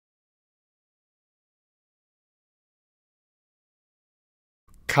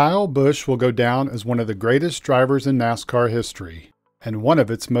Kyle Busch will go down as one of the greatest drivers in NASCAR history, and one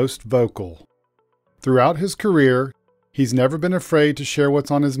of its most vocal. Throughout his career, he's never been afraid to share what's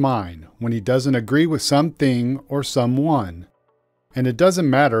on his mind when he doesn't agree with something or someone. And it doesn't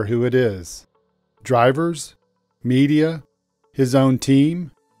matter who it is. Drivers, media, his own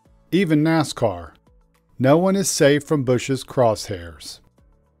team, even NASCAR. No one is safe from Busch's crosshairs.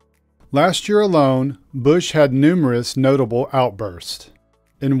 Last year alone, Busch had numerous notable outbursts.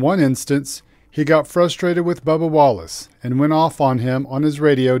 In one instance, he got frustrated with Bubba Wallace and went off on him on his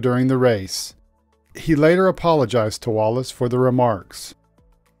radio during the race. He later apologized to Wallace for the remarks.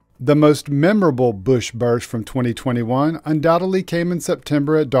 The most memorable Busch burst from 2021 undoubtedly came in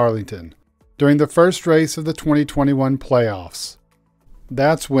September at Darlington, during the first race of the 2021 playoffs.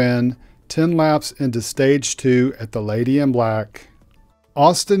 That's when, 10 laps into Stage 2 at the Lady in Black,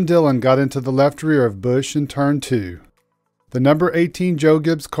 Austin Dillon got into the left rear of Busch in Turn 2. The number 18 Joe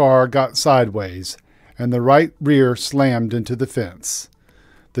Gibbs car got sideways, and the right rear slammed into the fence.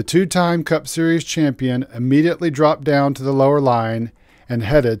 The two-time Cup Series champion immediately dropped down to the lower line and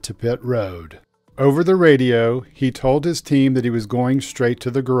headed to pit road. Over the radio, he told his team that he was going straight to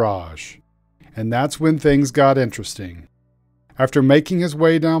the garage. And that's when things got interesting. After making his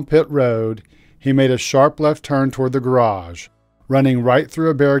way down pit road, he made a sharp left turn toward the garage, running right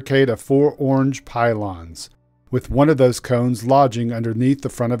through a barricade of 4 orange pylons, with one of those cones lodging underneath the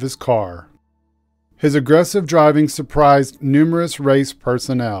front of his car. His aggressive driving surprised numerous race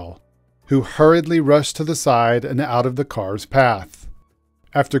personnel, who hurriedly rushed to the side and out of the car's path.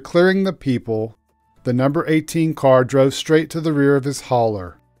 After clearing the people, the number 18 car drove straight to the rear of his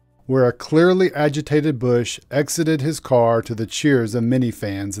hauler, where a clearly agitated Busch exited his car to the cheers of many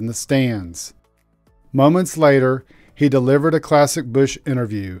fans in the stands. Moments later, he delivered a classic Busch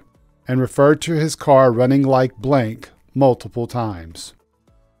interview and referred to his car running like blank multiple times.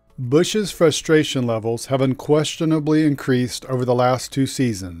 Busch's frustration levels have unquestionably increased over the last 2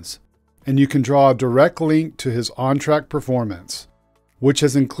 seasons, and you can draw a direct link to his on-track performance, which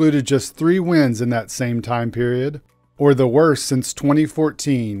has included just 3 wins in that same time period, or the worst since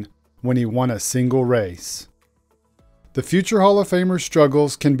 2014 when he won a single race. The future Hall of Famer's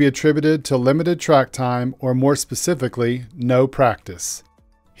struggles can be attributed to limited track time, or more specifically, no practice.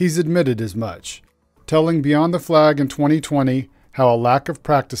 He's admitted as much, telling Beyond the Flag in 2020 how a lack of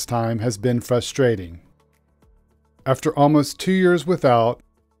practice time has been frustrating. After almost 2 years without,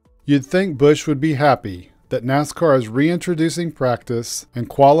 you'd think Busch would be happy that NASCAR is reintroducing practice and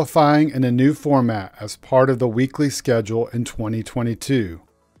qualifying in a new format as part of the weekly schedule in 2022.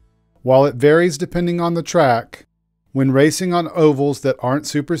 While it varies depending on the track, when racing on ovals that aren't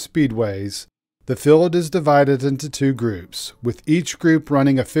super speedways, the field is divided into 2 groups, with each group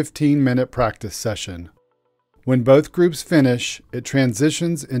running a 15-minute practice session. When both groups finish, it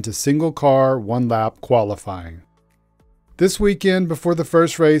transitions into single-car, 1-lap qualifying. This weekend, before the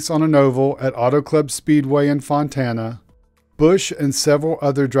first race on an oval at Auto Club Speedway in Fontana, Busch and several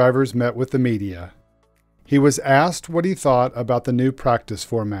other drivers met with the media. He was asked what he thought about the new practice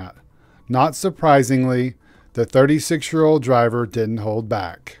format. Not surprisingly, the 36-year-old driver didn't hold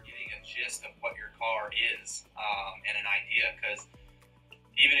back. And an idea, because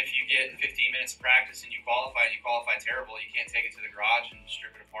even if you get 15 minutes of practice and you qualify terrible, you can't take it to the garage and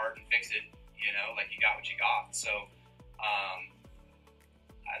strip it apart and fix it, like you got what you got. So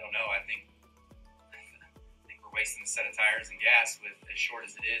I don't know, I think we're wasting a set of tires and gas with as short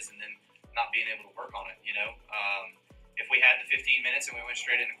as it is and then not being able to work on it. If we had the 15 minutes and we went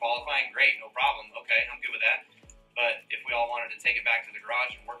straight into qualifying, great, no problem, okay, I'm good with that. But if we all wanted to take it back to the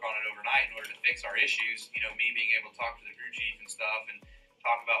garage and work on it overnight in order to fix our issues, me being able to talk to the crew chief and stuff and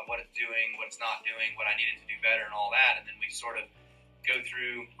talk about what it's doing, what it's not doing, what I needed to do better and all that, and then we sort of go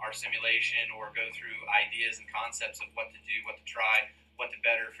through our simulation or go through ideas and concepts of what to do, what to try, what to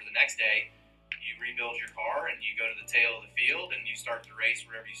better for the next day. You rebuild your car and you go to the tail of the field and you start to race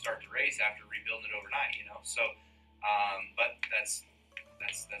wherever you start to race after rebuilding it overnight, So, but that's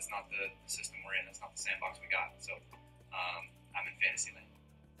not the system we're in. That's not the sandbox we got. So I'm in fantasy land.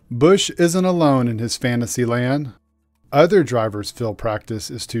 Busch isn't alone in his fantasy land. Other drivers feel practice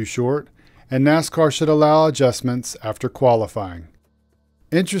is too short, and NASCAR should allow adjustments after qualifying.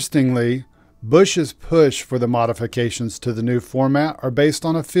 Interestingly, Busch's push for the modifications to the new format are based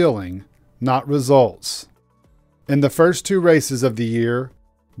on a feeling, not results. In the first 2 races of the year,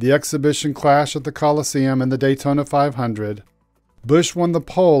 the exhibition clash at the Coliseum and the Daytona 500, Busch won the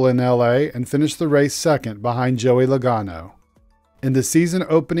pole in LA and finished the race second behind Joey Logano. In the season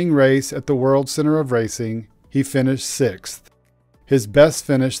opening race at the World Center of Racing, he finished 6th, his best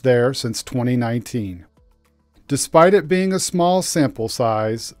finish there since 2019. Despite it being a small sample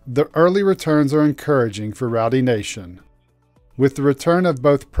size, the early returns are encouraging for Rowdy Nation. With the return of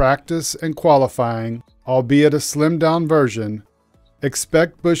both practice and qualifying, albeit a slimmed-down version,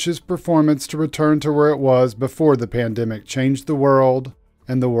 expect Busch's performance to return to where it was before the pandemic changed the world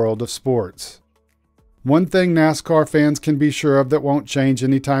and the world of sports. One thing NASCAR fans can be sure of that won't change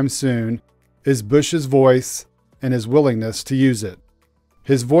anytime soon is Busch's voice and his willingness to use it.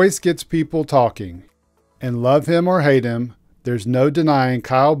 His voice gets people talking, and love him or hate him, there's no denying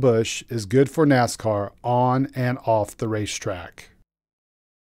Kyle Busch is good for NASCAR on and off the racetrack.